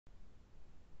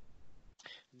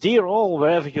Dear all,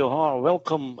 wherever you are,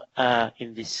 welcome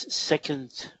in this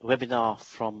second webinar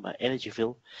from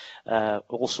EnergyVille,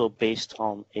 also based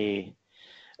on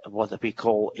what we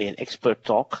call an expert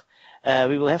talk.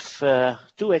 We will have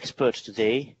two experts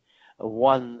today,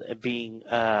 one being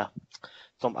Tom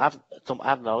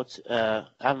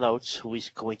Aernouts, who is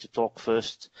going to talk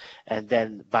first, and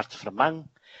then Bart Vermang.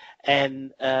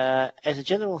 And as a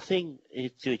general thing,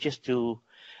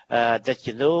 that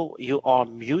you know, you are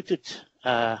muted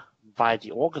by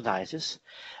the organizers.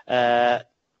 If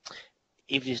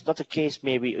it is not the case,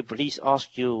 maybe please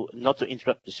ask you not to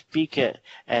interrupt the speaker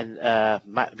and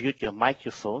mute your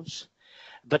microphones.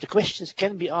 But the questions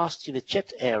can be asked in the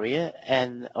chat area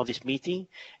of this meeting,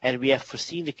 and we have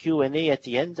foreseen the Q&A at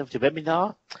the end of the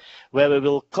webinar, where we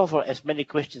will cover as many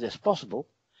questions as possible.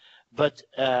 But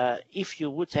if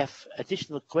you would have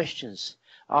additional questions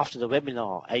after the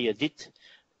webinar and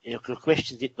your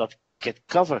question did not get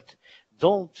covered,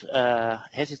 don't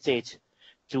hesitate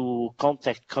to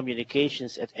contact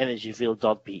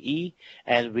communications@energyville.be,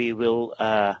 and we will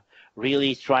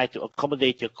really try to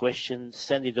accommodate your question,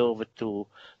 send it over to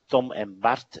Tom and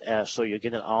Bart, so you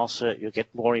get an answer, you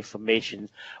get more information,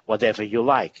 whatever you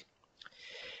like.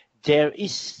 There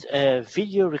is a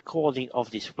video recording of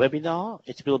this webinar.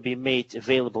 It will be made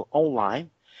available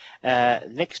online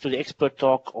next to the expert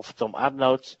talk of Tom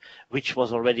Aernouts, which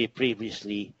was already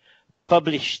previously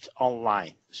published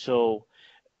online. So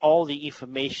all the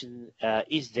information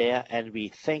is there, and we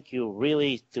thank you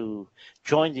really to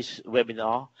join this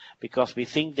webinar, because we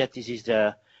think that this is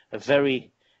a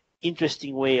very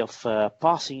interesting way of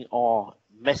passing our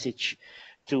message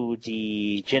to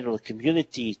the general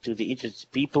community, to the interested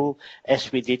people,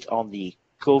 as we did on the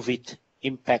COVID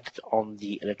impact on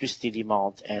the electricity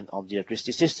demand and on the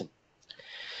electricity system.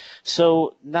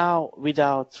 So now,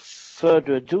 without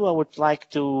further ado, I would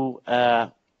like to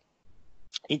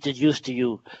introduce to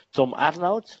you Tom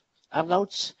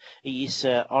Aernouts. He is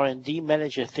R&D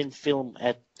manager thin film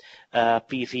at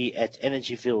PV at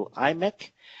EnergyVille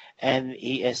imec, and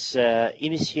he has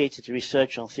initiated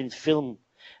research on thin film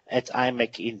at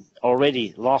imec in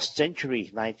already last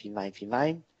century,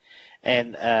 1999,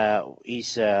 and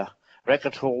he's a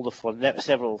record holder for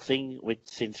several things with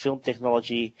thin film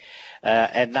technology,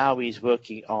 and now he's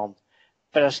working on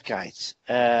perovskites.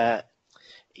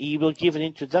 He will give an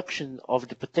introduction of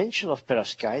the potential of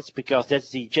perovskites, because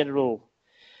that's the general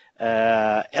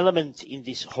element in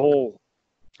this whole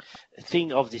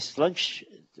thing of this lunch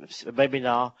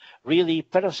webinar. Really,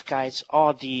 perovskites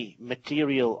are the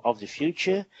material of the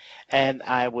future, and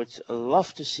I would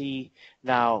love to see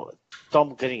now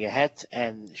Tom getting ahead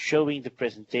and showing the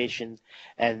presentation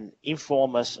and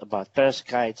inform us about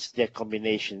perovskites, their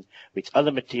combination with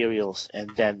other materials,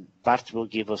 and then Bart will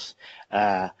give us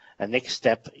a next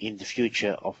step in the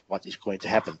future of what is going to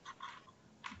happen.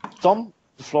 Tom,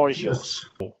 the floor is yours.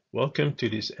 Welcome to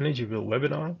this EnergyVille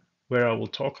webinar, where I will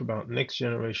talk about next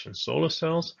generation solar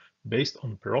cells based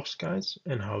on perovskites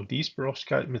and how these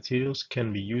perovskite materials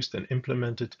can be used and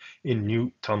implemented in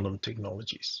new tandem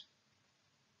technologies.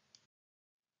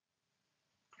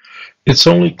 It's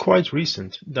only quite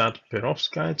recent that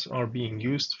perovskites are being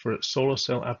used for solar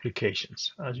cell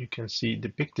applications, as you can see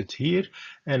depicted here,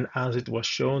 and as it was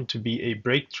shown to be a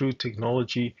breakthrough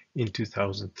technology in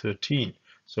 2013.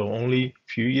 So only a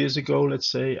few years ago, let's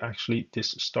say, actually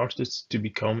this started to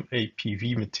become a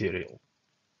PV material.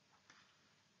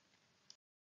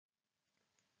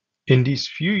 In these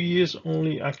few years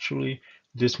only, actually,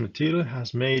 this material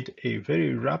has made a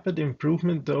very rapid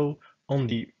improvement, though, on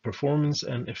the performance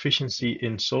and efficiency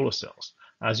in solar cells,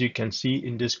 as you can see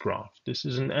in this graph. This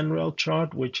is an NREL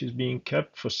chart which is being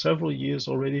kept for several years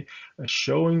already,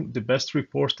 showing the best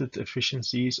reported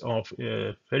efficiencies of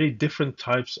very different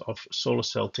types of solar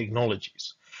cell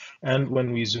technologies. And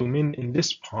when we zoom in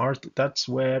this part, that's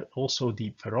where also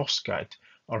the perovskite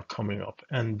are coming up.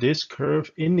 And this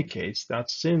curve indicates that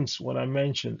since what I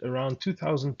mentioned, around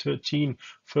 2013,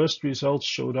 first results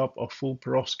showed up of full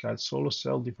perovskite solar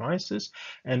cell devices,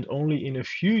 and only in a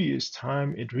few years'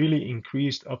 time, it really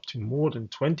increased up to more than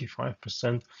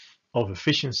 25% of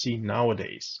efficiency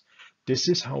nowadays. This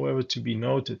is, however, to be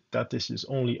noted that this is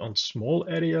only on small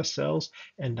area cells,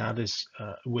 and that is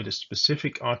with a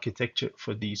specific architecture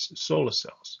for these solar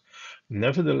cells.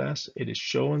 Nevertheless, it is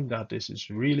shown that this is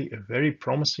really a very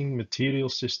promising material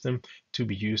system to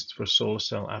be used for solar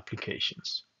cell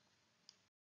applications.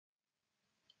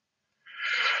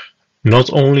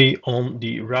 Not only on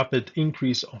the rapid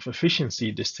increase of efficiency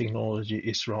this technology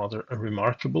is rather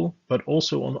remarkable, but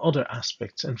also on other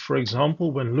aspects. And for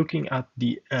example, when looking at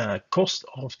the cost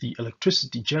of the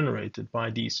electricity generated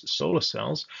by these solar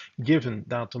cells, given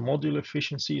that the module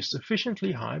efficiency is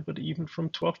sufficiently high, but even from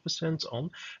 12%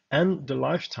 on, and the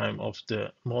lifetime of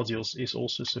the modules is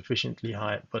also sufficiently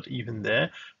high, but even there,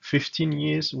 15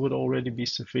 years would already be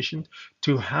sufficient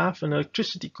to have an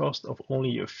electricity cost of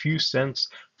only a few cents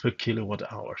per kilowatt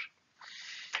hour.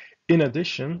 In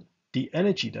addition, the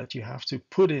energy that you have to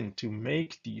put in to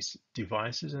make these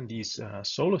devices and these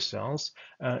solar cells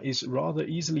is rather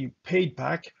easily paid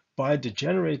back by the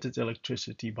generated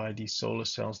electricity by these solar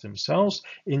cells themselves.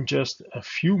 In just a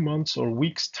few months or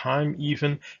weeks time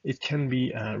even, it can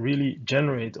be really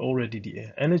generate already the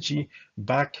energy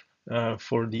back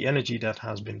for the energy that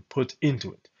has been put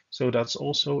into it. So that's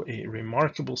also a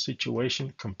remarkable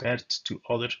situation compared to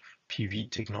other PV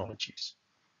technologies.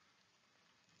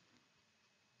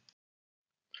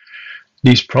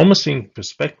 These promising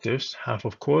perspectives have,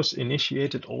 of course,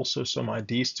 initiated also some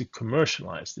ideas to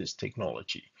commercialize this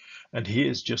technology. And here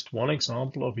is just one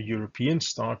example of a European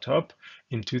startup.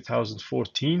 In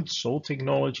 2014, Sol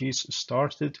Technologies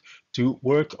started to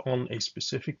work on a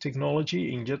specific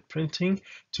technology, inkjet printing,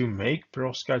 to make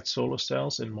perovskite solar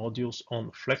cells and modules on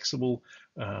flexible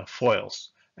foils.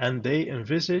 And they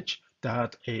envisage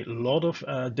that a lot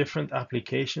of different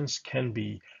applications can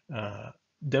be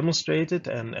demonstrated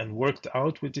and worked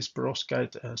out with this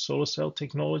perovskite solar cell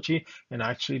technology, and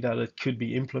actually that it could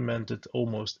be implemented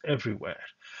almost everywhere.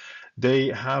 They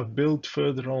have built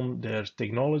further on their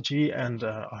technology and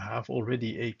have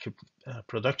already a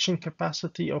production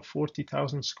capacity of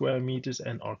 40,000 square meters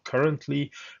and are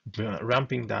currently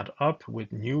ramping that up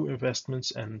with new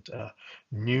investments and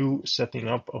new setting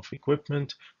up of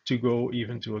equipment to go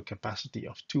even to a capacity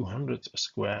of 200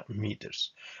 square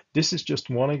meters. This is just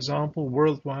one example.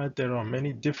 Worldwide, there are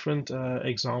many different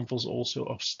examples also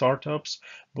of startups,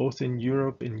 both in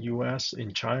Europe, in US,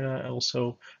 in China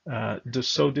also.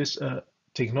 So this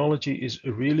technology is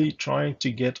really trying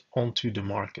to get onto the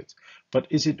market. But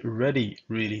is it ready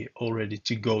really already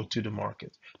to go to the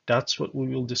market? That's what we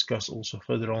will discuss also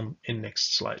further on in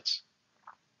next slides.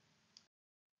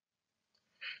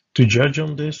 To judge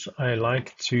on this, I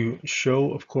like to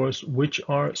show, of course, which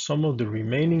are some of the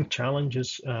remaining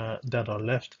challenges that are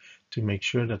left to make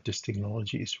sure that this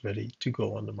technology is ready to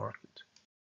go on the market.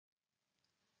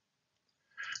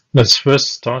 Let's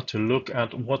first start to look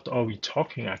at what are we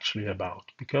talking actually about,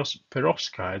 because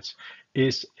perovskites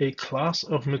is a class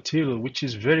of material which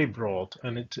is very broad,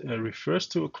 and it refers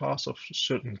to a class of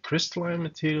certain crystalline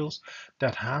materials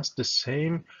that has the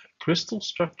same crystal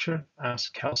structure as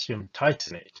calcium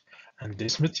titanate. And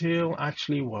this material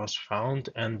actually was found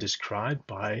and described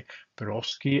by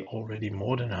Perovsky already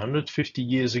more than 150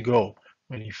 years ago,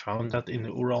 when he found that in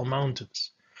the Ural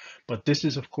Mountains. But this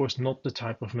is, of course, not the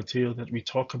type of material that we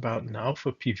talk about now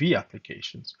for PV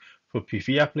applications. For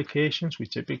PV applications, we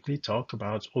typically talk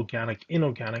about organic,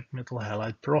 inorganic metal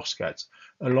halide perovskites,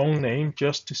 a long name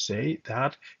just to say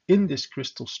that in this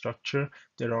crystal structure,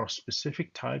 there are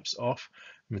specific types of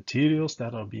materials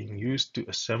that are being used to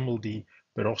assemble the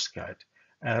perovskite.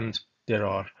 And there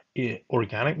are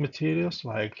organic materials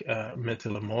like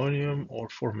methylammonium or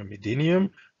formamidinium,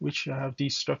 which have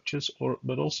these structures,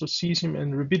 but also cesium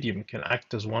and rubidium can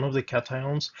act as one of the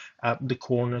cations at the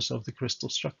corners of the crystal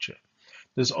structure.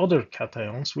 There's other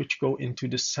cations which go into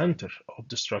the center of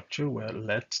the structure where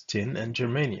lead, tin, and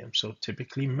germanium, so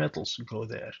typically metals go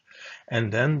there.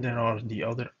 And then there are the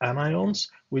other anions,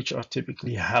 which are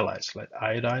typically halides like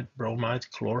iodide, bromide,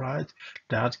 chloride,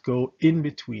 that go in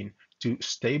between to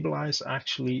stabilize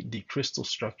actually the crystal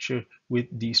structure with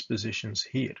these positions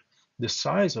here. The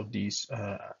size of these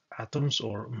atoms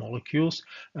or molecules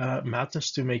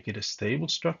matters to make it a stable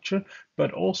structure,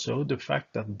 but also the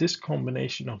fact that this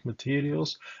combination of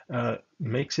materials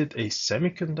makes it a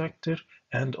semiconductor,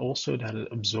 and also that it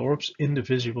absorbs in the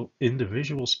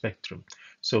visual spectrum.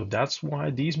 So that's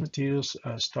why these materials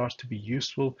start to be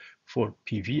useful for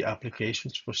PV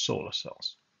applications for solar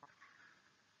cells.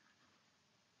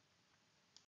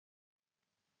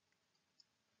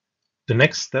 The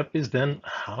next step is then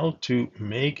how to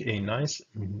make a nice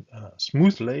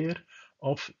smooth layer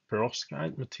of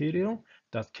perovskite material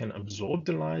that can absorb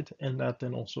the light and that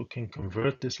then also can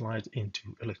convert this light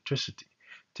into electricity.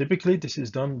 Typically, this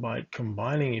is done by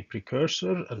combining a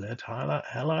precursor, a lead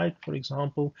halide, for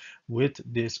example, with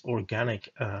this organic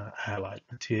halide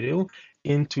material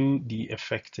into the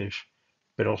effective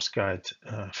perovskite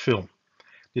film.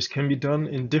 This can be done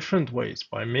in different ways,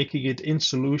 by making it in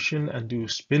solution and do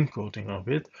spin coating of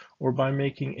it, or by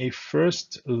making a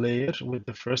first layer with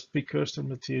the first precursor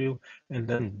material and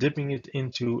then dipping it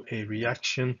into a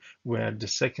reaction where the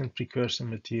second precursor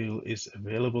material is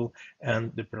available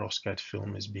and the perovskite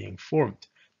film is being formed.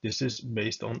 This is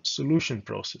based on solution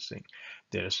processing.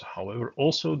 There's, however,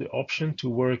 also the option to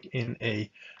work in a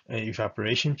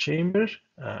evaporation chamber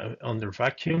under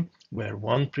vacuum, where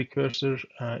one precursor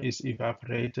is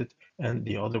evaporated and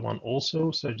the other one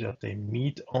also, such that they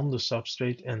meet on the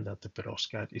substrate and that the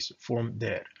perovskite is formed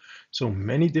there. So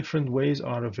many different ways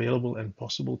are available and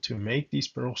possible to make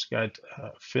these perovskite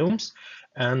films,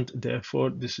 and therefore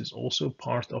this is also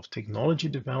part of technology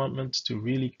development to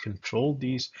really control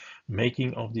these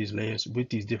making of these layers with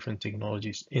these different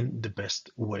technologies in the best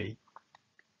way.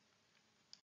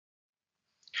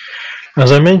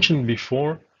 As I mentioned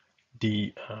before,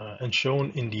 and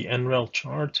shown in the NREL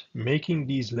chart, making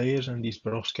these layers and these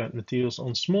perovskite materials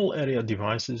on small area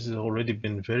devices has already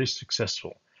been very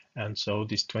successful. And so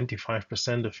these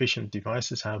 25% efficient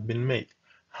devices have been made.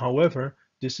 However,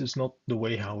 this is not the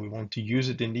way how we want to use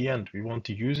it in the end. We want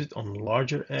to use it on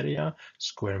larger area,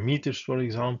 square meters, for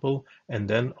example, and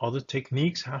then other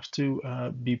techniques have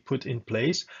to be put in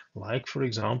place. Like, for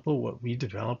example, what we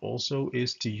develop also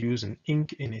is to use an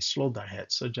ink in a slot die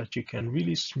head, so that you can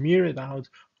really smear it out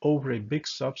over a big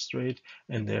substrate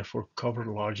and therefore cover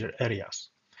larger areas.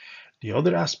 The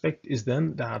other aspect is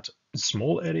then that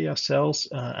small area cells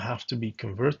have to be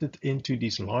converted into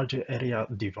these larger area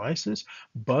devices,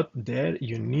 but there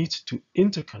you need to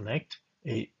interconnect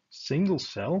a single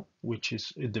cell, which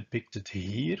is depicted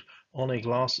here on a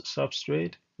glass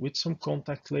substrate with some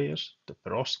contact layers, the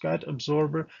perovskite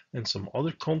absorber, and some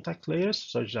other contact layers,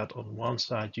 such that on one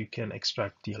side you can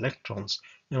extract the electrons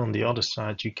and on the other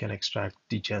side you can extract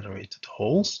degenerated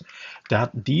holes, that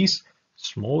these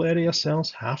small area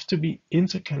cells have to be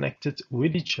interconnected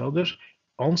with each other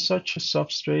on such a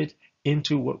substrate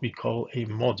into what we call a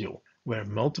module, where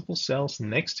multiple cells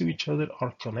next to each other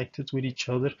are connected with each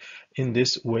other in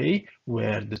this way,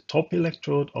 where the top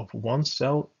electrode of one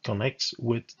cell connects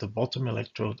with the bottom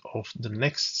electrode of the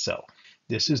next cell.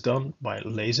 This is done by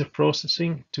laser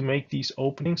processing to make these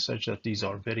openings, such that these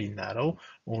are very narrow,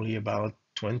 only about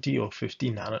 20 or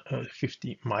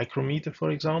 50 micrometer, for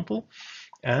example.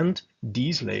 And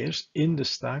these layers in the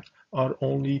stack are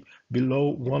only below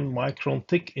 1 micron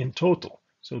thick in total.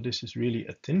 So this is really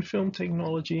a thin film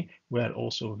technology where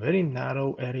also very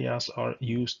narrow areas are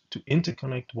used to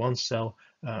interconnect one cell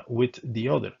with the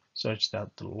other, such that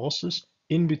the losses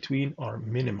in between are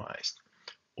minimized.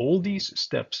 All these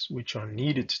steps which are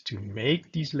needed to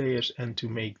make these layers and to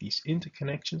make these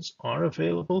interconnections are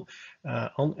available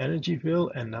on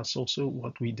EnergyVille, and that's also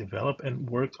what we develop and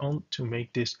work on to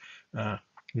make this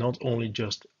not only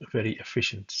just very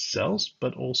efficient cells,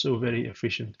 but also very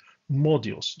efficient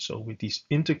modules. So with these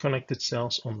interconnected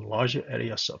cells on larger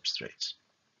area substrates.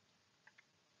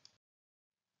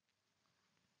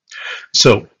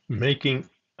 So making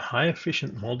high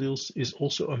efficient modules is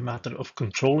also a matter of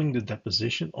controlling the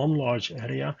deposition on large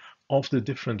area of the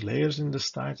different layers in the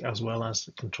stack, as well as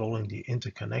controlling the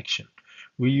interconnection.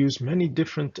 We use many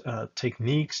different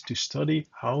techniques to study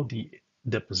how the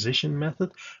deposition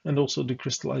method and also the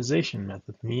crystallization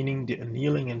method, meaning the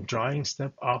annealing and drying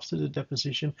step after the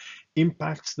deposition,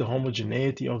 impacts the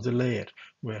homogeneity of the layer,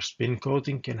 where spin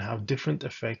coating can have different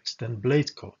effects than blade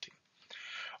coating.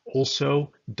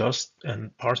 Also, dust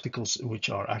and particles which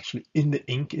are actually in the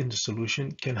ink in the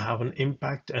solution can have an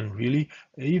impact, and really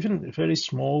even very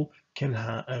small can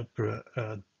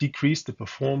decrease the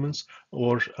performance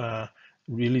or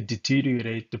really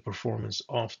deteriorate the performance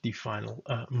of the final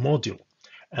module.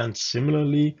 And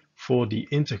similarly, for the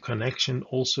interconnection,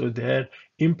 also there,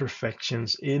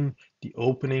 imperfections in the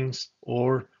openings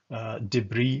or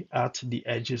debris at the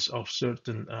edges of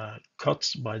certain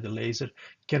cuts by the laser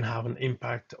can have an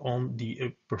impact on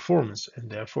the performance. And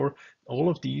therefore, all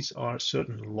of these are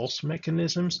certain loss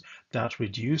mechanisms that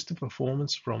reduce the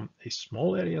performance from a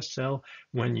small area cell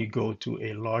when you go to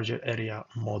a larger area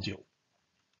module.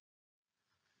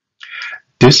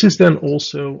 This is then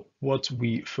also what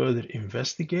we further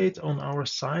investigate on our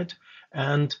side,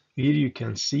 and here you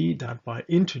can see that by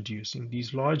introducing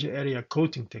these larger area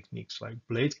coating techniques like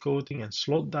blade coating and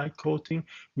slot die coating,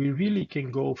 we really can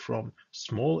go from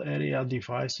small area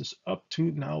devices up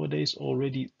to nowadays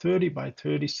already 30 by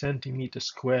 30 centimeter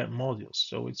square modules.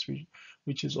 So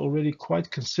which is already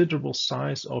quite considerable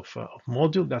size of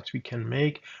module that we can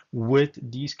make with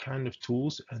these kind of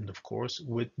tools, and of course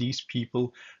with these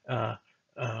people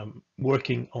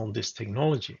working on this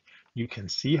technology. You can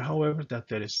see, however, that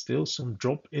there is still some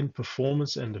drop in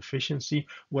performance and efficiency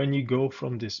when you go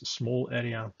from this small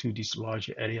area to these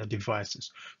larger area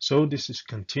devices. So this is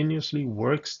continuously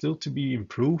work still to be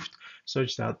improved,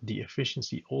 such that the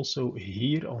efficiency also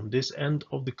here on this end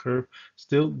of the curve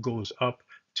still goes up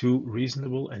to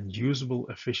reasonable and usable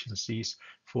efficiencies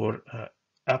for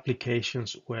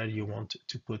applications where you want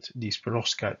to put these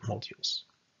perovskite modules.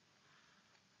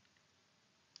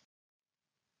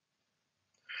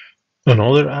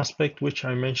 Another aspect which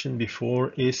I mentioned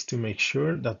before is to make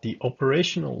sure that the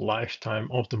operational lifetime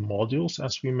of the modules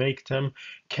as we make them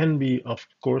can be, of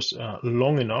course,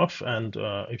 long enough. And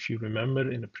if you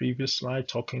remember in the previous slide,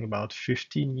 talking about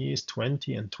 15 years,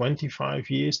 20 and 25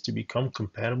 years to become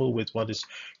comparable with what is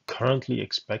currently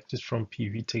expected from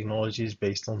PV technologies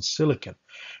based on silicon.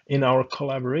 In our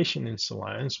collaboration in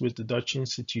Alliance with the Dutch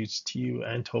institutes TU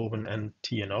Eindhoven and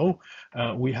TNO,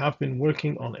 we have been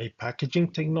working on a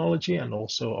packaging technology and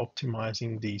also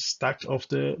optimizing the stack of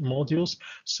the modules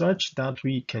such that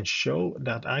we can show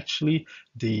that actually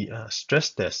the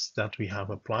stress tests that we have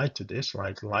applied to this,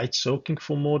 like light soaking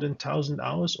for more than 1,000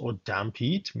 hours or damp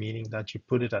heat, meaning that you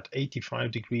put it at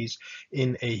 85 degrees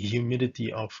in a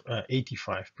humidity of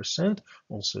 85%,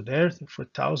 also there for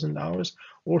 1,000 hours,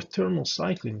 or thermal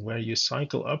cycling, where you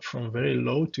cycle up from very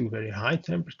low to very high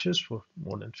temperatures for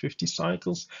more than 50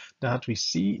 cycles, that we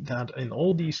see that in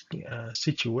all these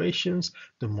situations,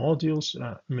 the modules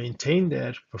maintain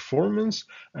their performance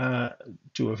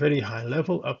to a very high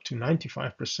level, up to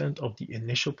 95% of the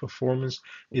initial performance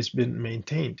is been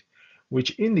maintained,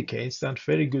 which indicates that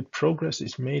very good progress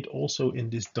is made also in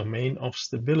this domain of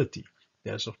stability.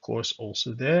 There's of course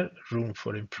also there room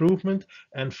for improvement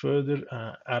and further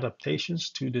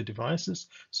adaptations to the devices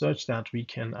such that we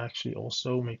can actually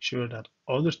also make sure that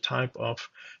other type of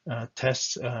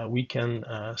tests we can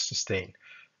sustain.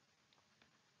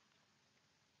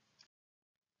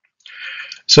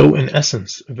 So in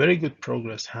essence, very good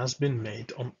progress has been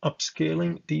made on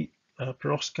upscaling the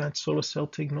perovskite solar cell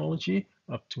technology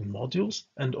up to modules,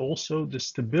 and also the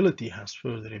stability has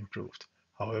further improved.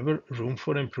 However, room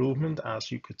for improvement,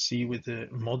 as you could see with the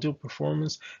module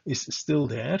performance, is still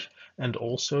there, and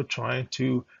also trying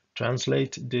to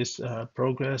translate this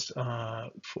progress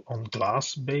on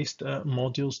glass-based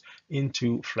modules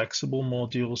into flexible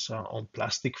modules on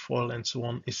plastic foil and so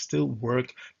on is still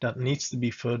work that needs to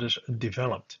be further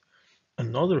developed.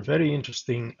 Another very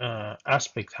interesting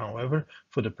aspect, however,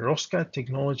 for the perovskite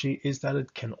technology is that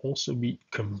it can also be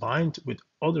combined with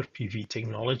other PV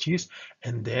technologies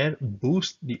and there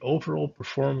boost the overall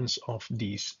performance of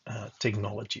these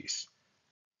technologies.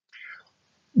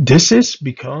 This is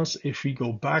because if we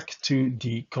go back to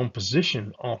the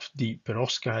composition of the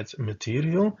perovskite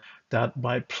material, that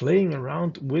by playing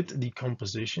around with the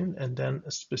composition and then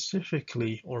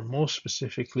specifically or more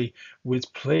specifically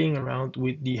with playing around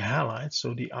with the halides,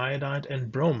 so the iodide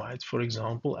and bromide, for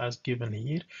example, as given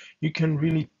here, you can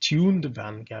really tune the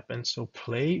band gap and so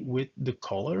play with the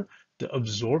color, the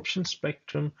absorption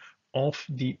spectrum of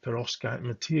the perovskite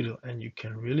material, and you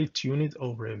can really tune it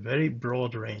over a very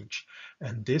broad range.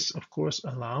 And this of course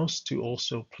allows to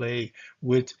also play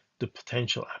with the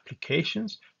potential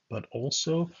applications, but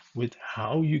also with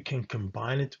how you can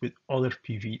combine it with other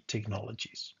PV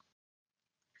technologies.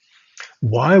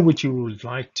 Why would you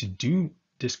like to do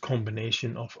this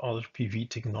combination of other PV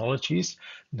technologies?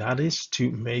 That is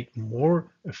to make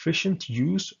more efficient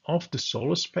use of the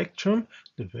solar spectrum,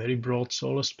 the very broad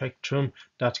solar spectrum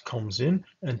that comes in,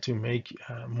 and to make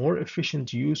more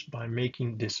efficient use by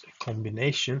making this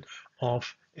combination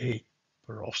of a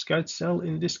perovskite cell,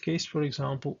 in this case, for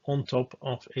example, on top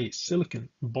of a silicon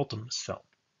bottom cell.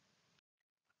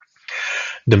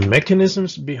 The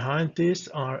mechanisms behind this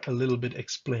are a little bit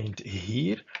explained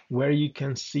here, where you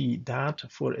can see that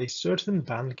for a certain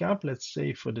band gap, let's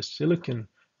say for the silicon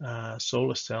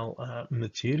solar cell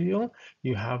material,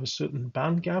 you have a certain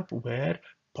band gap where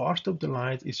part of the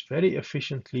light is very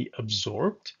efficiently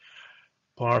absorbed,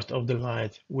 part of the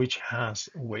light which has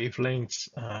wavelengths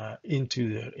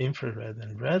into the infrared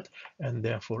and red, and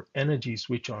therefore energies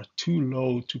which are too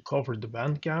low to cover the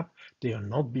band gap, they are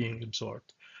not being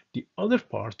absorbed. The other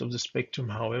part of the spectrum,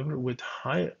 however, with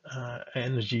high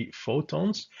energy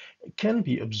photons can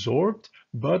be absorbed,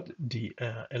 but the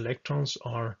electrons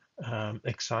are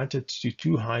excited to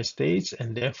too high states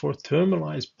and therefore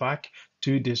thermalize back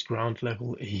to this ground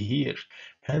level here.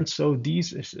 And so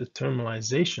this is a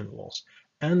thermalization loss.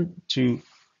 And to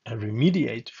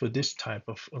remediate for this type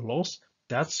of loss,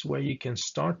 that's where you can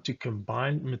start to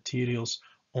combine materials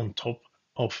on top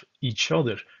of each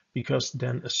other, because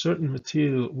then a certain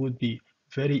material would be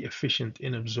very efficient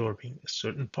in absorbing a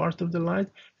certain part of the light,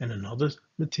 and another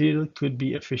material could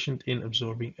be efficient in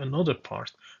absorbing another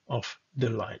part of the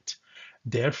light.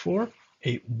 Therefore,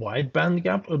 a wide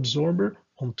bandgap absorber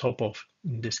on top of,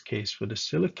 in this case for the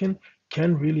silicon,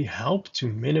 can really help to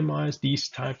minimize these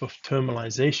type of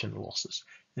thermalization losses.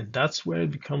 And that's where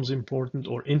it becomes important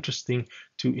or interesting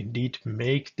to indeed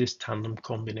make this tandem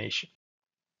combination.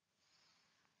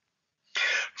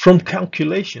 From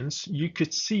calculations, you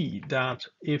could see that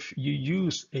if you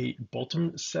use a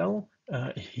bottom cell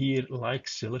here like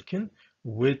silicon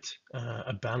with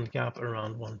a band gap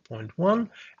around 1.1,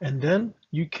 and then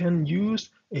you can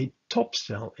use a top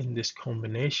cell in this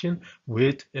combination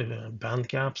with band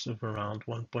gaps of around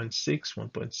 1.6,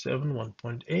 1.7,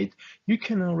 1.8, you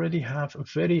can already have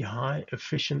very high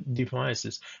efficient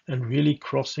devices and really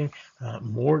crossing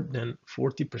more than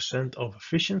 40% of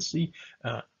efficiency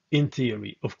in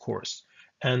theory, of course.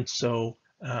 And so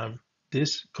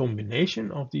this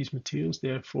combination of these materials,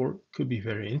 therefore, could be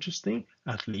very interesting,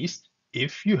 at least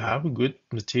if you have a good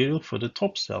material for the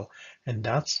top cell. And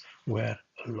that's where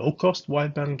a low-cost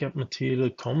wide bandgap material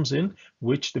comes in,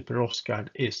 which the perovskite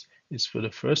is. It's for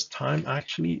the first time,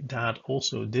 actually, that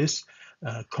also this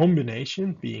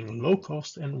combination, being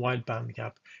low-cost and wide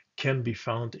bandgap, can be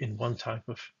found in one type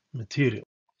of material.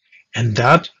 And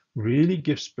that really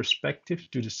gives perspective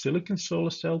to the silicon solar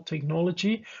cell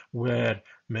technology, where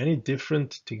many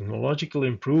different technological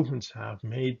improvements have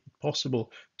made possible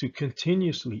to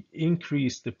continuously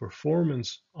increase the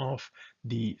performance of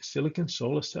the silicon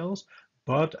solar cells.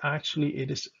 But actually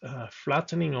it is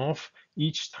flattening off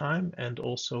each time, and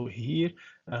also here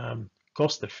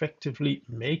cost effectively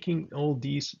making all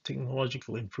these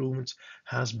technological improvements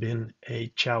has been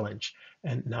a challenge.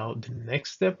 And now the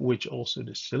next step, which also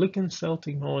the silicon cell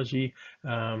technology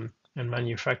and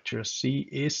manufacturers see,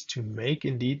 is to make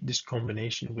indeed this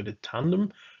combination with a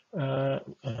tandem with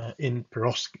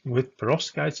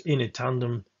perovskites in a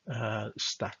tandem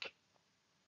stack.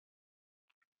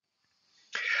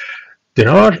 There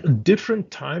are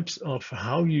different types of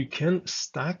how you can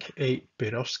stack a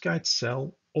perovskite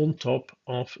cell on top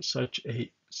of such a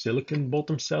silicon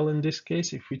bottom cell. In this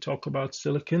case, if we talk about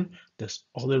silicon, there's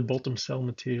other bottom cell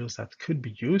materials that could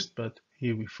be used, but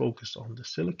here we focus on the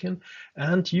silicon.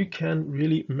 And you can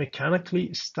really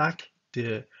mechanically stack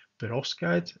the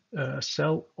perovskite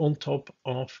cell on top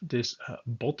of this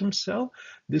bottom cell.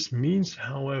 This means,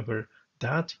 however,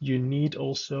 that you need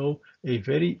also a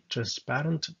very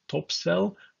transparent top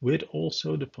cell with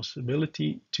also the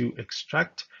possibility to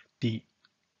extract the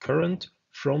current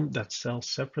from that cell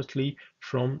separately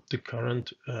from the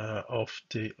current of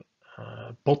the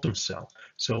bottom cell.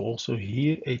 So also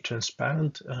here a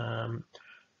transparent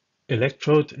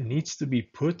electrode needs to be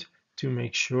put to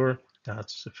make sure that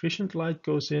sufficient light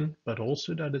goes in, but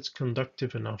also that it's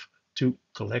conductive enough to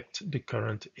collect the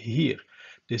current here.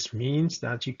 This means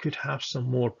that you could have some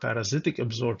more parasitic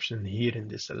absorption here in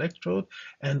this electrode,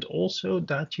 and also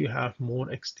that you have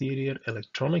more exterior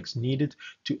electronics needed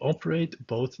to operate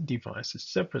both devices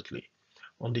separately.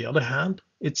 On the other hand,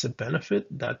 it's a benefit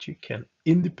that you can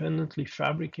independently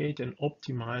fabricate and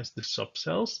optimize the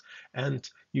subcells, and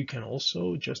you can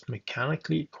also just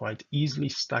mechanically quite easily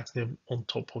stack them on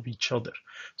top of each other.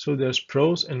 So there's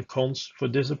pros and cons for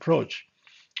this approach.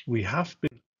 We have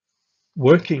been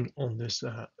working on this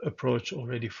approach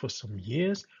already for some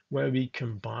years, where we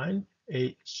combine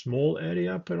a small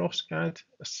area perovskite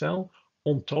cell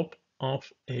on top of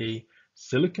a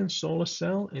silicon solar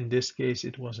cell. In this case,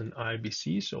 it was an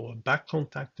IBC, so a back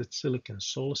contacted silicon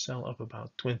solar cell of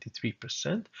about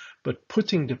 23%. But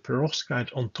putting the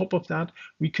perovskite on top of that,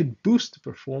 we could boost the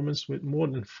performance with more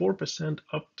than 4%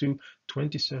 up to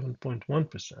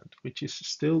 27.1%, which is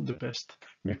still the best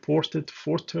reported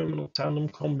 4-terminal tandem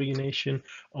combination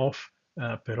of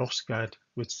perovskite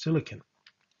with silicon.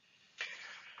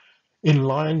 In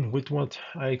line with what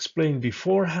I explained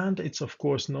beforehand, it's of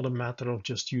course not a matter of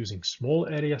just using small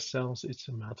area cells, it's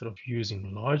a matter of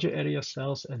using larger area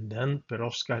cells, and then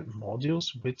perovskite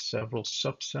modules with several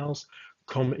subcells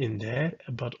come in there.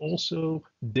 But also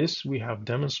this we have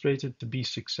demonstrated to be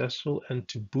successful and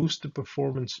to boost the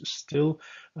performance still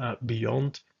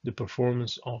beyond the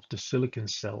performance of the silicon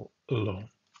cell alone.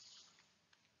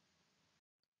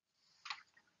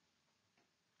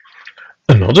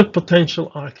 Another potential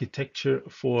architecture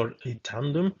for a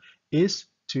tandem is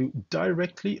to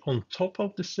directly on top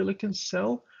of the silicon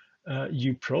cell,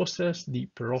 you process the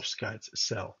perovskite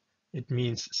cell. It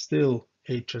means still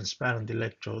a transparent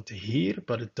electrode here,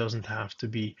 but it doesn't have to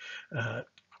be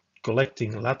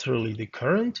collecting laterally the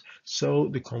current, so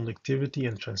the conductivity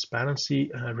and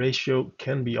transparency ratio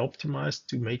can be optimized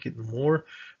to make it more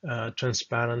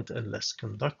transparent and less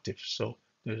conductive. So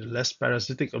there's less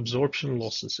parasitic absorption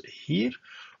losses here.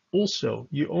 Also,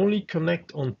 you only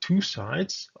connect on two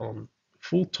sides, on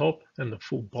full top and the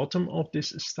full bottom of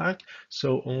this stack,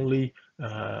 so only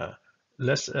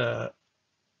less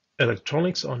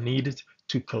electronics are needed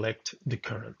to collect the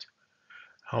current.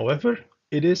 However,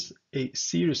 it is a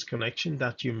serious connection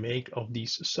that you make of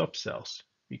these subcells,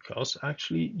 because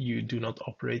actually you do not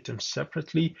operate them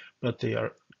separately, but they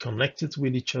are connected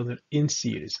with each other in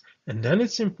series. And then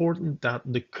it's important that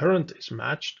the current is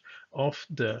matched of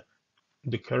the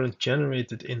current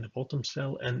generated in the bottom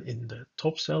cell and in the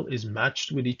top cell is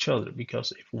matched with each other,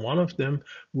 because if one of them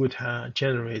would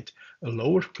generate a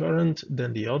lower current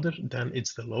than the other, then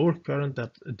it's the lower current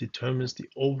that determines the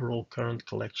overall current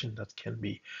collection that can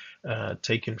be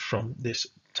taken from this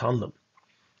tandem.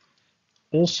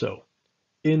 Also,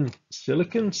 in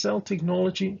silicon cell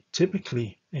technology,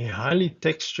 typically a highly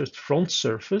textured front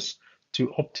surface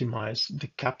to optimize the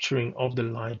capturing of the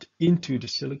light into the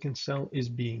silicon cell is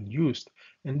being used.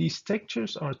 And these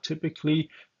textures are typically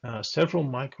several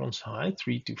microns high,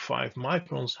 3 to 5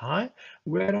 microns high,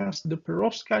 whereas the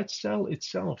perovskite cell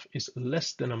itself is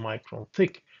less than a micron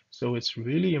thick. So it's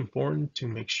really important to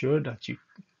make sure that you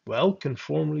well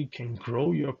conformably can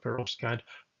grow your perovskite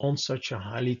on such a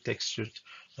highly textured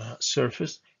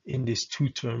surface in this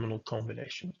two-terminal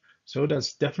combination. So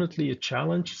that's definitely a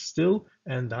challenge still,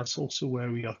 and that's also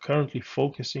where we are currently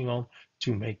focusing on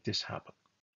to make this happen.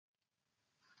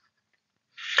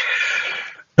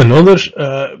 Another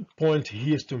point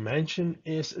here to mention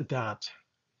is that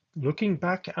looking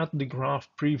back at the graph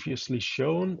previously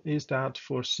shown is that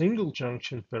for single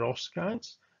junction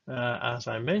perovskites, as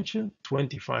I mentioned,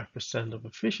 25% of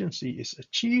efficiency is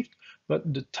achieved,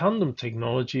 but the tandem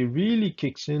technology really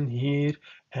kicks in here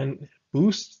and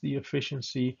boosts the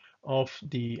efficiency of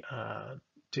the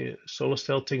solar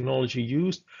cell technology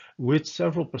used with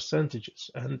several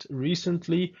percentages. And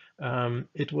recently,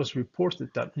 it was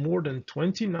reported that more than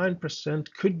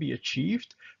 29% could be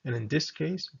achieved, and in this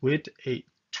case, with a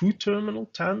two-terminal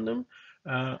tandem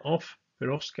of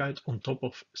perovskite on top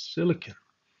of silicon.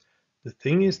 The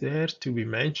thing is there to be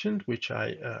mentioned, which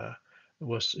I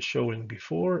was showing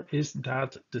before, is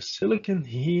that the silicon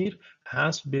here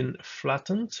has been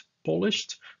flattened,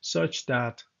 polished, such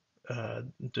that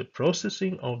the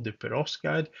processing of the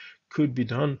perovskite could be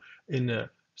done in a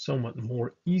somewhat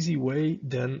more easy way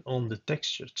than on the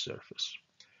textured surface.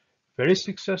 Very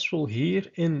successful here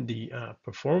in the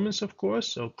performance, of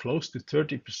course, so close to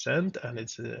 30%, and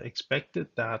it's expected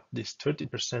that this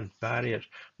 30% barrier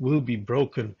will be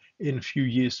broken in a few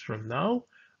years from now.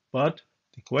 But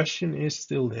the question is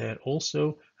still there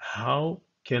also, how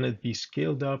can it be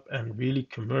scaled up and really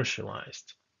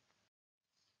commercialized?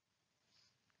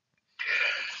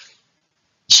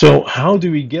 So how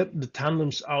do we get the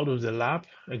tandems out of the lab?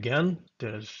 Again,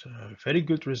 there's very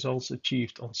good results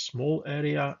achieved on small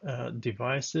area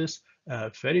devices,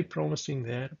 very promising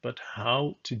there, but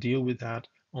how to deal with that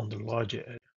on the larger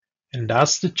area? And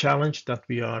that's the challenge that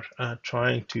we are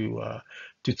trying to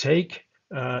take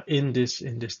in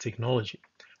this technology.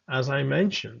 As I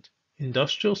mentioned,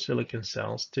 industrial silicon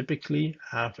cells typically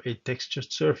have a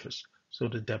textured surface, so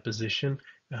the deposition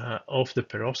of the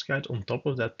perovskite on top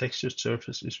of that textured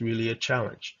surface is really a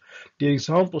challenge. The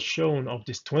example shown of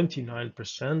this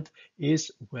 29% is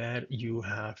where you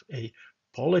have a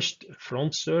polished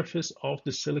front surface of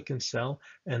the silicon cell,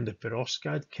 and the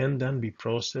perovskite can then be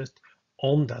processed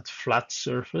on that flat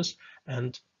surface,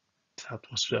 and that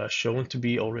was shown to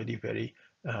be already very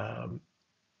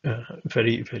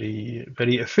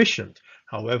efficient.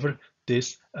 However,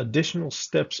 this additional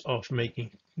steps of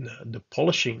making the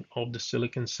polishing of the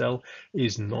silicon cell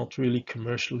is not really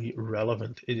commercially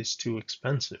relevant. It is too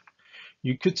expensive.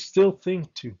 You could still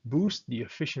think to boost the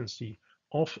efficiency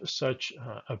of such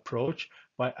approach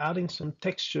by adding some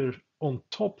texture on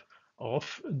top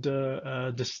of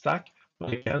the stack.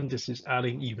 But again, this is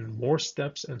adding even more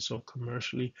steps, and so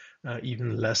commercially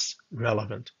even less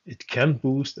relevant. It can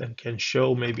boost and can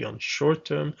show maybe on short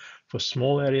term for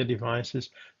small area devices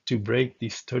to break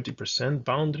this 30%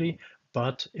 boundary,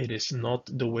 but it is not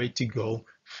the way to go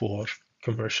for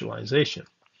commercialization.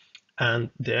 And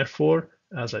therefore,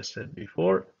 as I said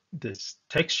before, this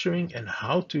texturing and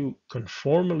how to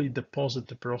conformally deposit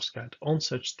the perovskite on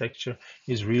such texture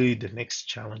is really the next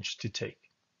challenge to take.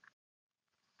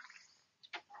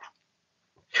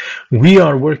 We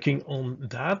are working on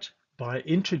that by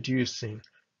introducing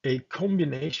a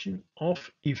combination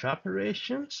of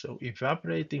evaporation, so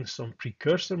evaporating some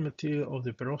precursor material of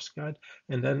the perovskite,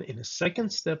 and then in a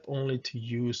second step only to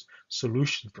use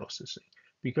solution processing.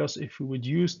 Because if we would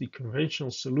use the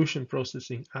conventional solution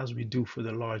processing as we do for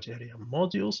the large area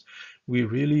modules, we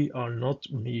really are not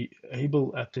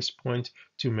able at this point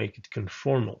to make it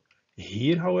conformal.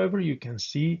 Here, however, you can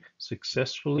see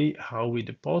successfully how we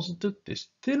deposited this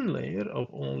thin layer of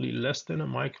only less than a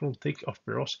micron thick of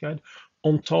perovskite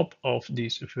on top of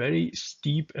these very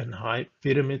steep and high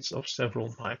pyramids of several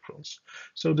microns.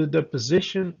 So the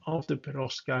deposition of the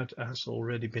perovskite has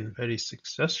already been very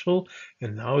successful,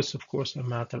 and now it's of course a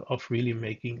matter of really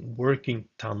making working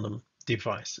tandem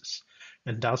devices.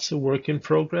 And that's a work in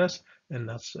progress, and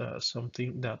that's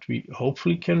something that we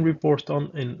hopefully can report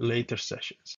on in later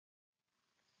sessions.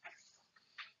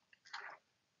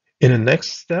 In the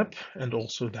next step, and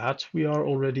also that we are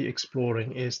already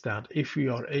exploring, is that if we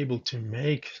are able to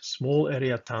make small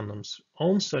area tandems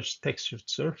on such textured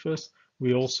surface,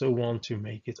 we also want to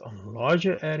make it on a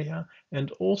larger area and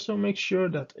also make sure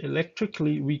that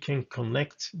electrically we can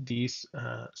connect these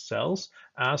cells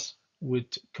as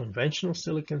with conventional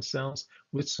silicon cells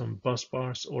with some bus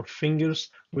bars or fingers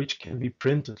which can be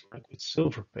printed like with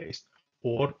silver paste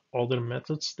or other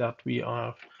methods that we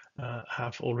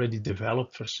have already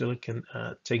developed for silicon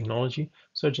technology,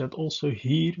 such that also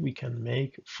here we can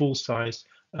make full-size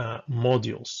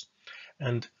modules.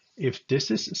 And if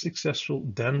this is successful,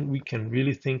 then we can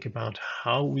really think about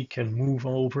how we can move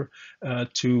over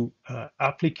to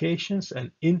applications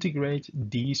and integrate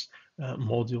these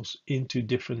modules into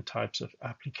different types of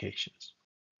applications.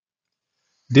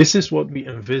 This is what we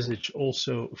envisage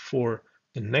also for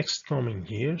the next coming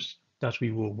years, that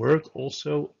we will work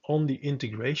also on the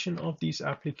integration of these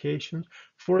applications,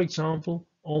 for example,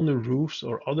 on the roofs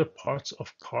or other parts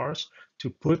of cars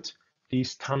to put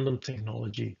these tandem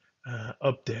technology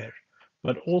up there.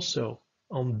 But also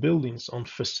on buildings, on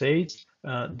facades,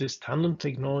 this tandem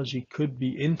technology could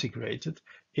be integrated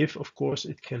if, of course,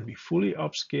 it can be fully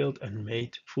upscaled and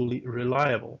made fully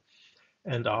reliable.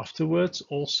 And afterwards,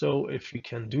 also, if we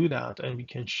can do that and we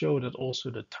can show that also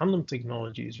the tandem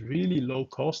technology is really low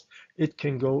cost, it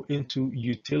can go into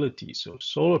utilities, so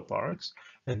solar parks.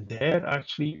 And there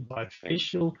actually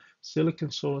bifacial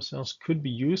silicon solar cells could be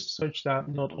used such that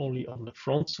not only on the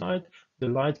front side, the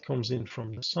light comes in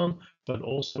from the sun, but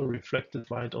also reflected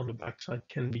light on the backside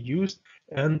can be used.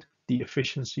 And the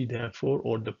efficiency therefore,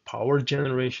 or the power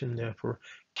generation therefore,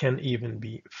 can even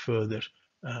be further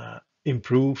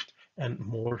improved, and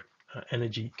more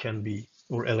energy can be,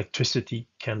 or electricity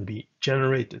can be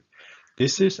generated.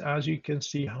 This is, as you can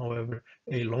see, however,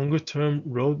 a longer term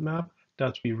roadmap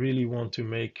that we really want to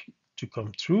make to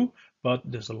come true, but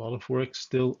there's a lot of work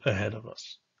still ahead of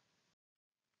us.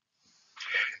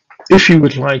 If you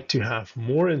would like to have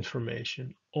more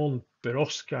information on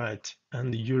perovskite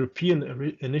and the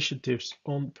European initiatives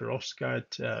on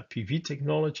perovskite PV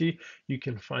technology, you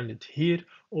can find it here.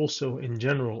 Also, in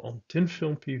general, on thin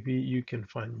film PV, you can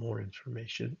find more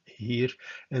information here.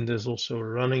 And there's also a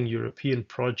running European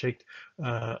project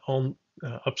on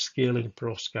upscaling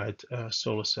perovskite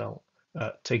solar cell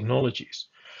technologies.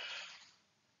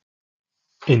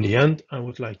 In the end, I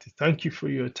would like to thank you for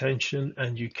your attention,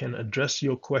 and you can address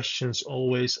your questions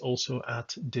always also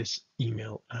at this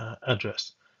email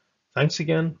address. Thanks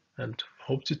again, and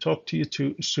hope to talk to you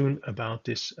too soon about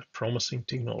this promising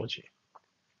technology.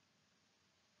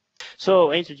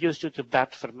 So I introduced you to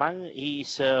Bart Vermang.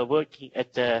 He's working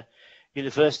at the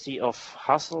University of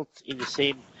Hasselt in the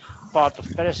same part of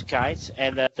perovskites,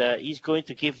 and he's going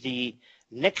to give the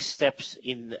next steps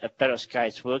in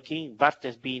perovskites working. Bart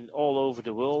has been all over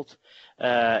the world.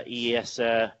 He has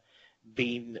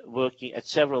been working at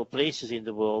several places in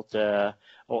the world,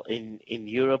 in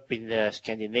Europe, in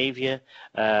Scandinavia,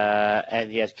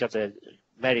 and he has got a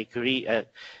Marie Curie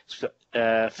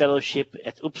fellowship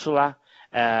at Uppsala.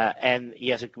 And he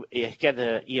got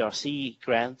an ERC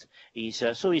grant.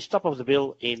 So he's top of the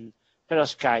bill in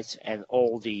perovskites and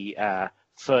all the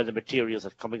further materials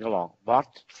that are coming along. Bart,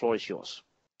 the floor is yours.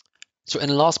 So in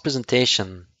the last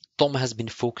presentation, Tom has been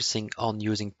focusing on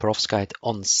using perovskite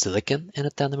on silicon in a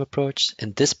tandem approach.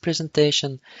 In this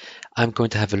presentation, I'm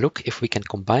going to have a look if we can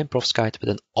combine perovskite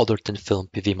with another thin film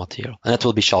PV material. And that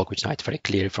will be chalcogenide, very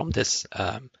clear from this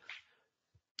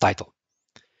title.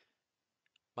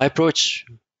 My approach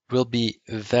will be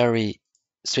very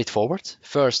straightforward.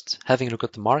 First, having a look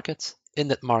at the market. In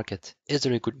that market, is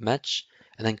there a good match?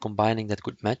 And then combining that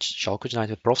good match,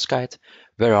 chalcogenide with perovskite,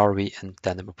 where are we in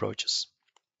tandem approaches?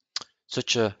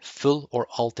 Such a full or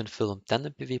all-thin film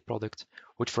tandem PV product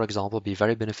would, for example, be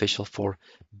very beneficial for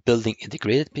building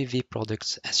integrated PV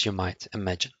products, as you might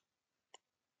imagine.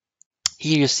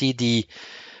 Here you see the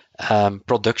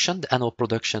the annual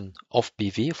production of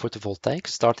PV, photovoltaics,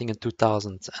 starting in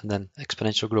 2000 and then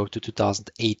exponential growth to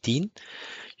 2018.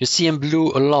 You see in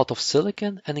blue a lot of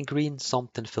silicon and in green some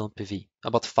thin film PV.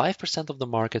 About 5% of the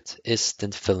market is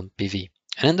thin film PV.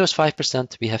 And in those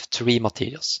 5%, we have three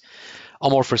materials.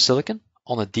 Amorphous silicon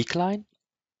on a decline,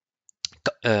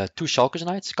 two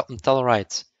chalcogenides, cotton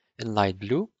telluride in light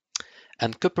blue,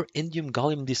 and copper indium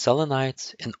gallium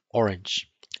diselenide in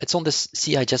orange. It's on this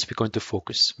CIGS we're going to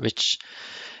focus, which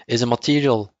is a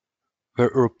material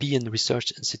where European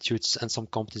research institutes and some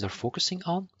companies are focusing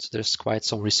on. So there's quite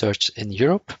some research in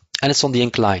Europe, and it's on the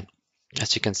incline,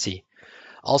 as you can see.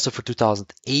 Also for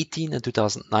 2018 and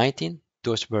 2019,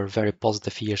 those were very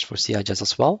positive years for CIGS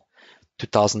as well.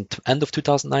 End of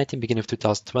 2019, beginning of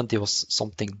 2020 was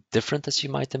something different, as you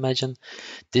might imagine.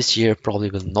 This year probably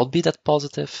will not be that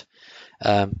positive.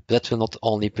 That will not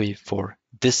only be for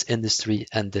this industry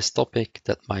and this topic,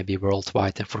 that might be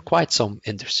worldwide and for quite some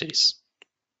industries.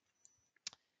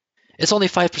 It's only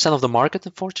 5% of the market,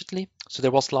 unfortunately. So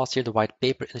there was last year the white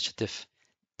paper initiative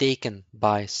taken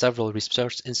by several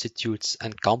research institutes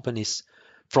and companies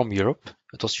from Europe.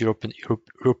 It was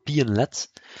European-led.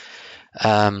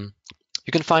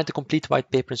 You can find the complete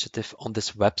white paper initiative on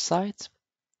this website,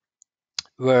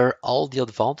 where all the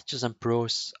advantages and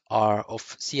pros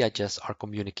of CIGS are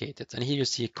communicated. And here you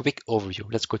see a quick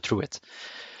overview. Let's go through it.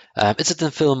 It's a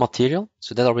thin film material,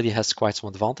 so that already has quite some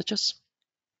advantages.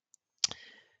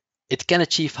 It can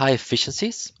achieve high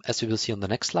efficiencies, as we will see on the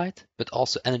next slide, but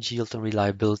also energy yield and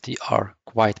reliability are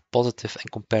quite positive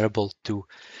and comparable to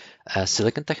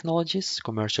silicon technologies,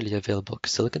 commercially available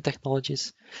silicon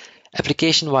technologies.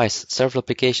 Application-wise, several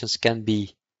applications can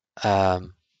be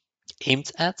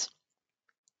aimed at,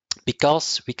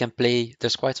 because we can play,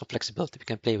 there's quite some flexibility. We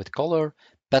can play with color,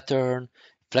 pattern,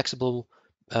 flexible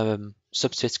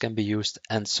substrates can be used,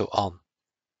 and so on.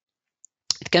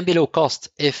 It can be low cost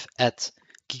if at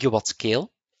gigawatt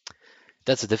scale.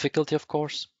 That's a difficulty, of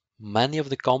course. Many of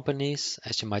the companies,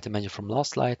 as you might imagine from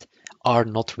last slide, are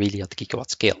not really at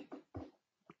gigawatt scale.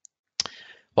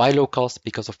 Why low cost?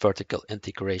 Because of vertical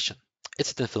integration.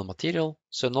 It's a thin film material,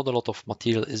 so not a lot of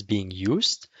material is being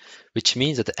used, which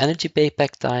means that the energy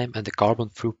payback time and the carbon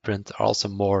footprint are also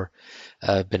more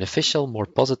beneficial, more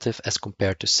positive as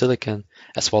compared to silicon,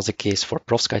 as was the case for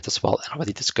perovskite as well, and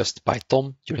already discussed by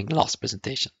Tom during the last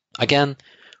presentation. Again,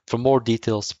 for more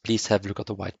details, please have a look at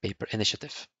the white paper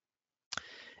initiative.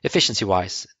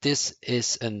 Efficiency-wise, this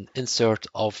is an insert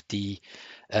of the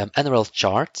NRL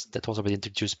chart that was already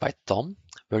introduced by Tom,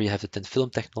 where you have the thin film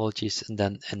technologies, and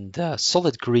then in the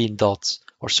solid green dot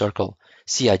or circle,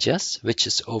 CIGS, which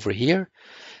is over here,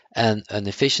 and an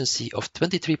efficiency of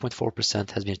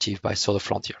 23.4% has been achieved by Solar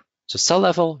Frontier. So cell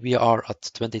level, we are at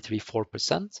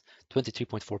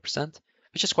 23.4%,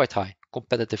 which is quite high,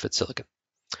 competitive with silicon.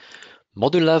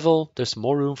 Module level, there's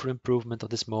more room for improvement at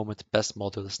this moment. Best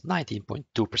module is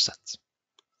 19.2%.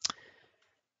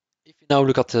 If you now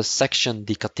look at the section,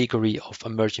 the category of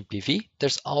emerging PV,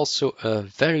 there's also a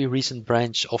very recent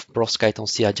branch of perovskite on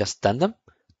CIGS tandem,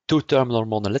 two-terminal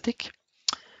monolithic,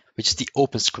 which is the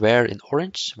open square in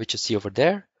orange, which you see over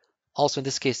there. Also in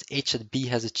this case, HZB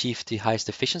has achieved the highest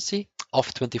efficiency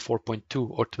of 24.2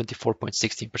 or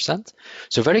 24.16%.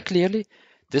 So very clearly,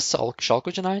 this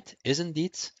chalcogenide is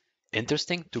indeed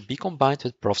interesting to be combined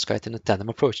with perovskite in a tandem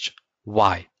approach.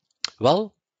 Why?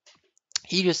 Well,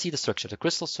 here you see the structure, the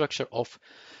crystal structure of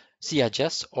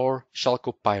CIGS or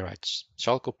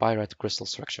chalcopyrite crystal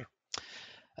structure,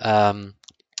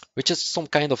 which is some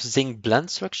kind of zinc blended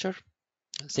structure,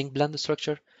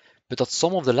 but at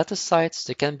some of the lattice sites,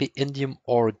 there can be indium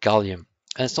or gallium.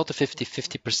 And it's not a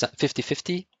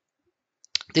 50-50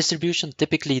 distribution.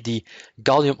 Typically, the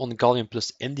gallium on gallium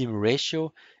plus indium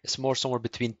ratio is more somewhere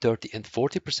between 30 and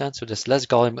 40%, so there's less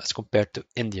gallium as compared to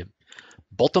indium.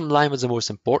 Bottom line was the most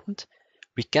important.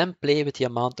 We can play with the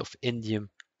amount of indium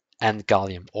and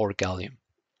gallium or gallium.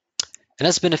 And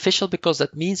that's beneficial because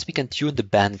that means we can tune the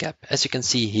band gap. As you can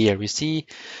see here, we see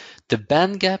the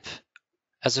band gap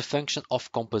as a function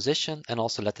of composition and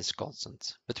also lattice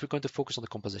constant. But we're going to focus on the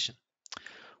composition.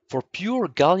 For pure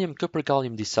gallium, copper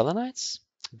gallium deselenides,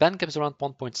 band gap is around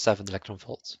 1.7 electron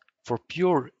volts. For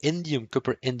pure indium,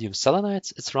 copper indium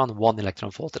selenides, it's around 1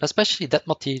 electron volt. And especially that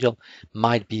material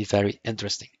might be very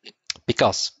interesting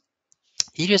because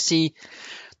here you see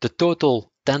the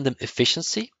total tandem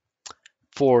efficiency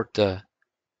for the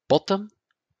bottom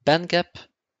band gap,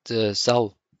 the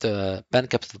band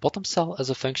gap of the bottom cell as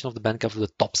a function of the band gap of the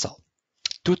top cell,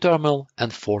 2-terminal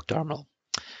and 4-terminal.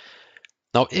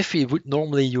 Now, if we would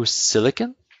normally use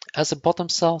silicon as a bottom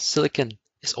cell, silicon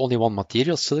is only one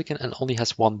material, silicon, and only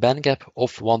has one band gap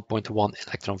of 1.1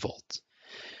 electron volt.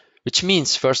 Which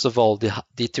means, first of all, the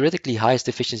theoretically highest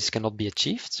efficiencies cannot be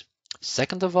achieved.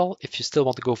 Second of all, if you still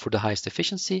want to go for the highest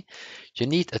efficiency, you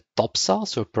need a top cell,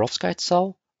 so a perovskite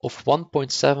cell, of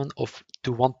 1.7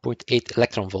 to 1.8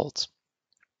 electron volts.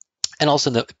 And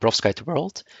also in the perovskite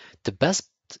world, the best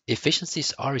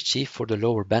efficiencies are achieved for the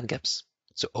lower band gaps,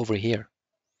 so over here.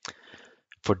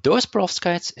 For those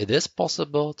perovskites, it is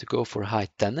possible to go for high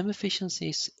tandem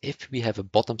efficiencies if we have a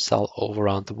bottom cell of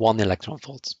around 1 electron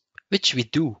volt, which we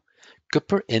do.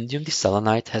 Copper indium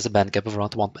diselenide has a band gap of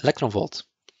around 1 electron volt.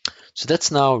 So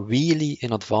that's now really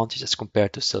an advantage as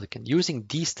compared to silicon. Using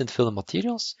these thin film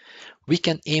materials, we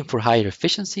can aim for higher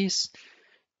efficiencies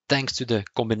thanks to the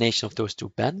combination of those two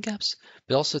band gaps,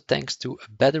 but also thanks to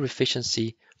a better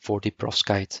efficiency for the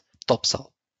perovskite top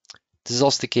cell. This is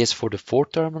also the case for the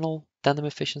 4-terminal tandem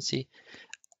efficiency,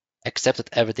 except that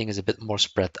everything is a bit more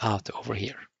spread out over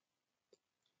here.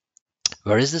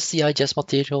 Where is the CIGS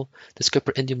material, this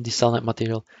copper indium diselenide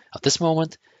material? At this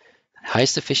moment,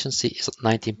 highest efficiency is at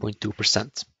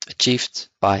 19.2%, achieved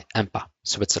by EMPA,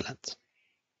 Switzerland.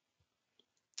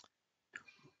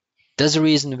 That's the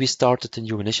reason we started a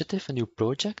new initiative, a new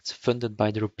project funded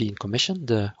by the European Commission,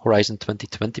 the Horizon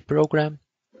 2020 program,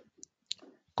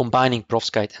 combining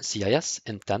perovskite and CIS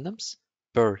in tandems,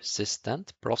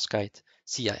 persistent perovskite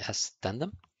CIS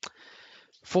tandem,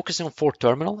 focusing on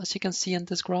 4-terminal, as you can see in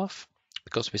this graph,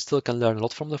 because we still can learn a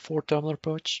lot from the 4-terminal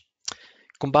approach,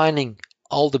 combining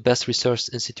all the best research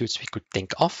institutes we could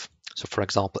think of. So for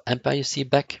example, EMPA you see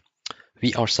back.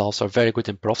 We ourselves are very good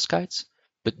in perovskites,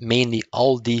 but mainly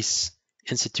all these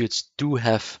institutes do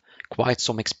have quite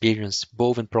some experience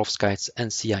both in perovskites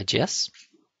and CIGS.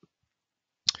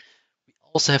 We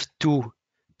also have 2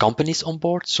 companies on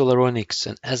board, Solaronics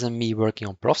and SME working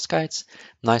on perovskites,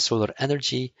 Nice Solar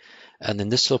Energy, an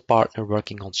industrial partner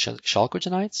working on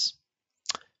chalcogenides.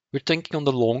 We're thinking on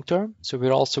the long term, so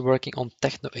we're also working on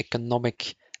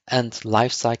techno-economic and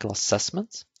life cycle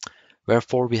assessment.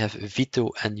 Wherefore we have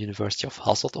Vito and University of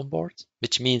Hasselt on board,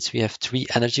 which means we have 3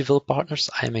 EnergyVille partners,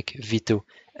 imec, Vito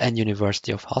and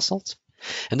University of Hasselt.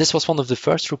 And this was one of the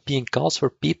first European calls where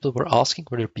people were asking,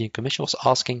 where the European Commission was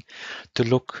asking to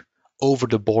look over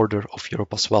the border of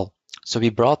Europe as well. So we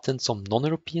brought in some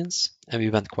non-Europeans and we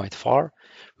went quite far.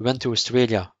 We went to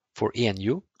Australia for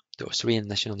ANU, the Australian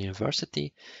National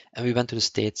University, and we went to the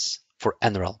States for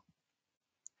NREL,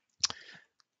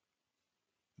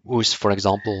 who is, for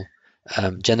example,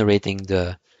 generating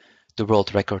the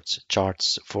world record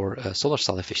charts for solar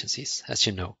cell efficiencies, as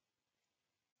you know.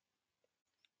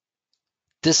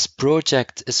 This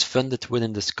project is funded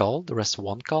within the CAL, the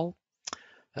RES1 CAL,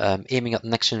 aiming at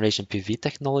next generation PV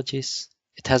technologies.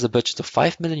 It has a budget of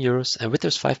 5 million euros, and with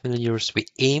those 5 million euros, we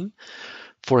aim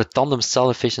for a tandem cell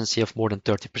efficiency of more than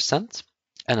 30%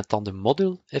 and a tandem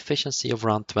module efficiency of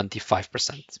around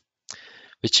 25%,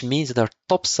 which means that our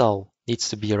top cell needs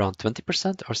to be around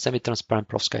 20%, our semi-transparent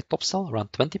perovskite top cell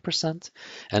around 20%,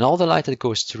 and all the light that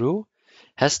goes through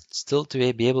has still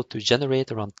to be able to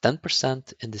generate around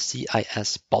 10% in the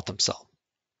CIS bottom cell.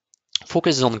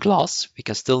 Focus is on glass. We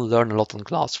can still learn a lot on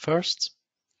glass first.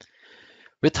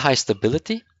 With high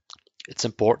stability, it's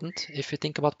important if you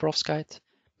think about perovskite.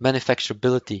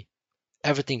 Manufacturability,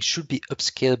 everything should be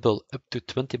upscalable up to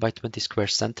 20 by 20 square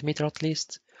centimeter at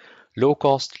least. Low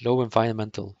cost, low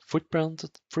environmental footprint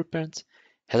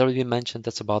has already been mentioned.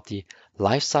 That's about the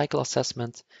life cycle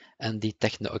assessment and the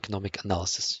techno-economic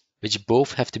analysis, which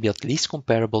both have to be at least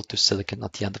comparable to silicon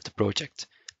at the end of the project.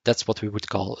 That's what we would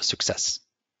call a success.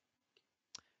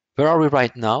 Where are we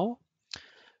right now?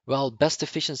 Well, best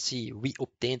efficiency we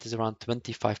obtained is around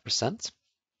 25%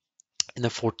 in a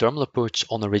 4-terminal approach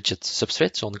on a rigid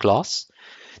substrate, so on glass.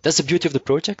 That's the beauty of the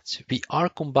project. We are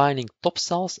combining top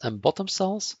cells and bottom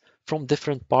cells from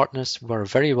different partners who are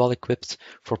very well equipped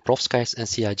for perovskites and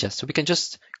CIGS. So we can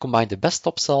just combine the best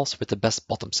top cells with the best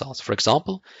bottom cells. For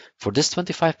example, for this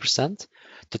 25%,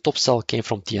 the top cell came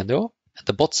from TNO and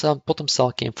the bottom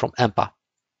cell came from EMPA.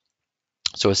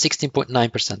 So a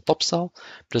 16.9% top cell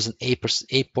plus an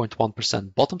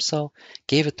 8.1% bottom cell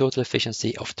gave a total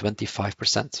efficiency of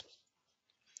 25%.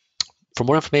 For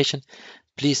more information,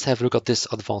 please have a look at this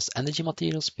advanced energy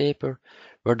materials paper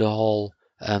where the whole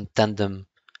tandem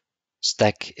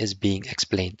stack is being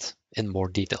explained in more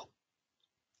detail.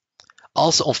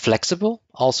 Also on flexible,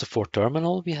 also for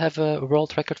terminal, we have a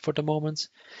world record for the moment.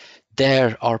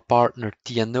 There our partner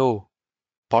TNO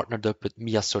partnered up with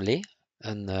Mia Soleil,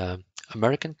 an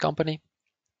American company.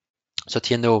 So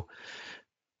TNO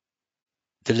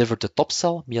delivered the top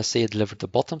cell, Miace delivered the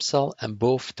bottom cell, and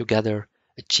both together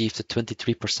achieved a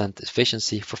 23%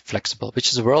 efficiency for flexible,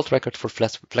 which is a world record for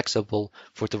flexible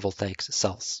photovoltaic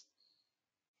cells.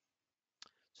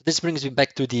 So this brings me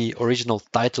back to the original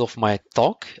title of my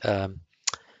talk.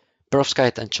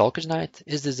 Perovskite and chalcogenites,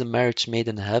 is this a marriage made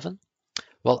in heaven?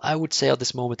 Well, I would say at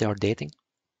this moment they are dating.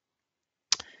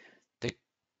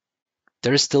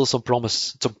 There is still some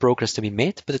progress to be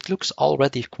made, but it looks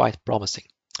already quite promising.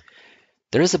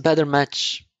 There is a better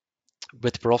match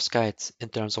with perovskite in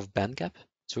terms of band gap.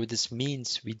 So this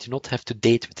means we do not have to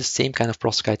date with the same kind of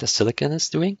perovskite as silicon is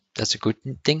doing. That's a good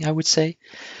thing, I would say.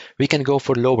 We can go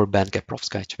for lower band gap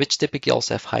perovskite, which typically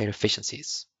also have higher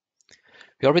efficiencies.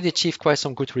 We already achieved quite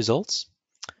some good results,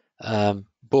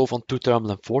 both on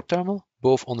 2-thermal and 4-thermal,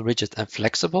 both on rigid and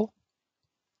flexible.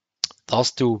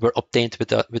 Those two were obtained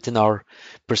within our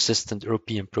persistent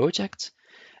European project.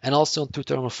 And also on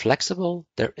 2-thermal flexible,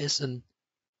 there is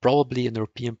probably an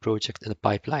European project in the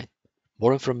pipeline.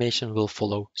 More information will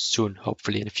follow soon,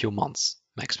 hopefully in a few months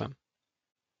maximum.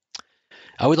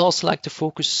 I would also like to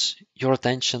focus your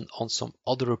attention on some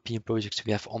other European projects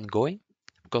we have ongoing,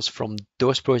 because from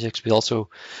those projects we also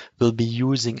will be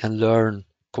using and learn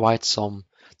quite some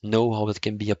know-how that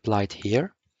can be applied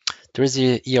here. There is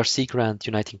the ERC grant,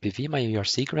 Uniting PV, my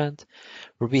ERC grant,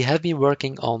 where we have been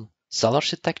working on cell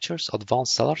architectures,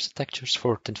 advanced cell architectures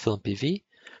for thin film PV,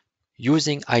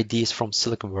 using ideas from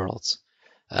Silicon World,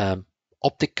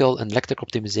 optical and electrical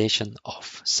optimization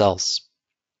of cells.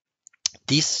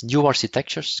 These new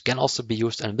architectures can also be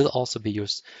used and will also be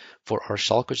used for our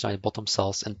chalcogenide bottom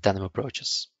cells and tandem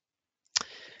approaches.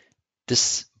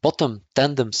 This bottom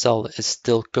tandem cell is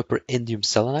still copper indium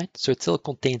selenide, so it still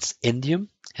contains indium,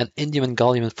 and indium and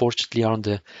gallium unfortunately are on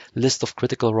the list of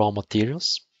critical raw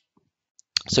materials.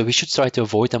 So we should try to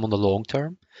avoid them on the long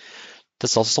term.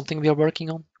 That's also something we are working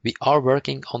on. We are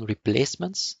working on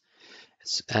replacements,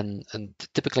 and the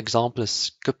typical example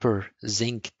is copper,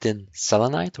 zinc, tin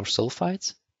selenide or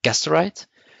sulfide, casterite.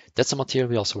 That's a material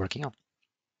we're also working on.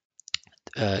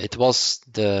 It was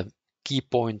the key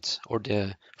point or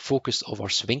the focus of our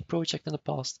swing project in the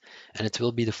past, and it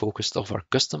will be the focus of our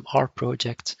custom R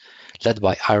project led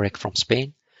by IREC from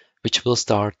Spain, which will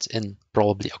start in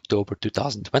probably October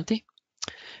 2020.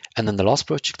 And then the last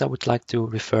project I would like to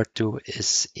refer to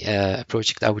is a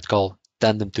project I would call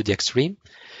Tandem to the Extreme,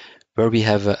 where we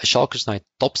have a chalcogenide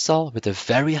top cell with a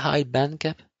very high band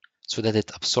gap so that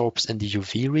it absorbs in the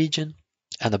UV region,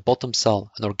 and a bottom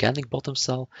cell, an organic bottom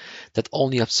cell, that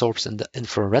only absorbs in the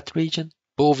infrared region.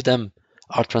 Both of them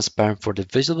are transparent for the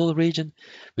visible region,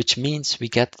 which means we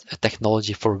get a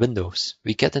technology for windows.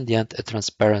 We get in the end a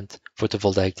transparent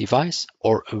photovoltaic device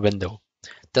or a window.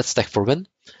 That's Tech for Win.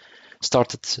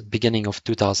 Started beginning of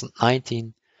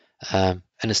 2019 and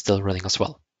is still running as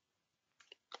well.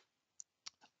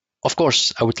 Of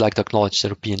course, I would like to acknowledge the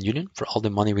European Union for all the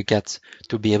money we get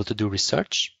to be able to do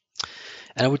research.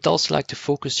 And I would also like to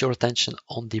focus your attention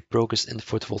on the Progress in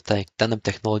Photovoltaic Tandem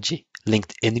Technology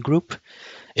LinkedIn group.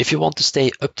 If you want to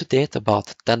stay up to date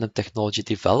about tandem technology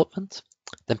development,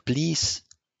 then please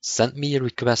send me a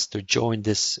request to join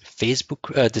this this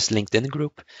LinkedIn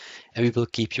group, and we will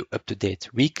keep you up to date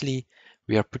weekly.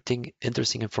 We are putting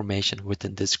interesting information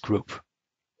within this group.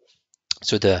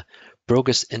 So the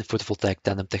Progress in Photovoltaic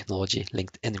Tandem Technology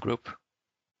LinkedIn group.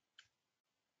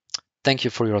 Thank you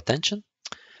for your attention.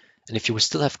 And if you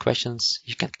still have questions,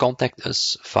 you can contact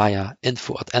us via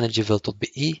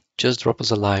info@energyville.be. Just drop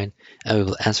us a line and we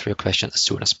will answer your question as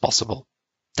soon as possible.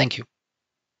 Thank you.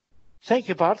 Thank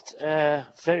you, Bart.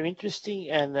 Very interesting.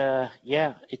 And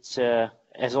yeah, it's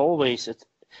as always,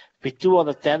 with two on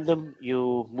a tandem,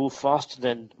 you move faster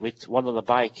than with one on a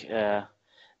bike.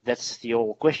 That's the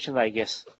old question, I guess.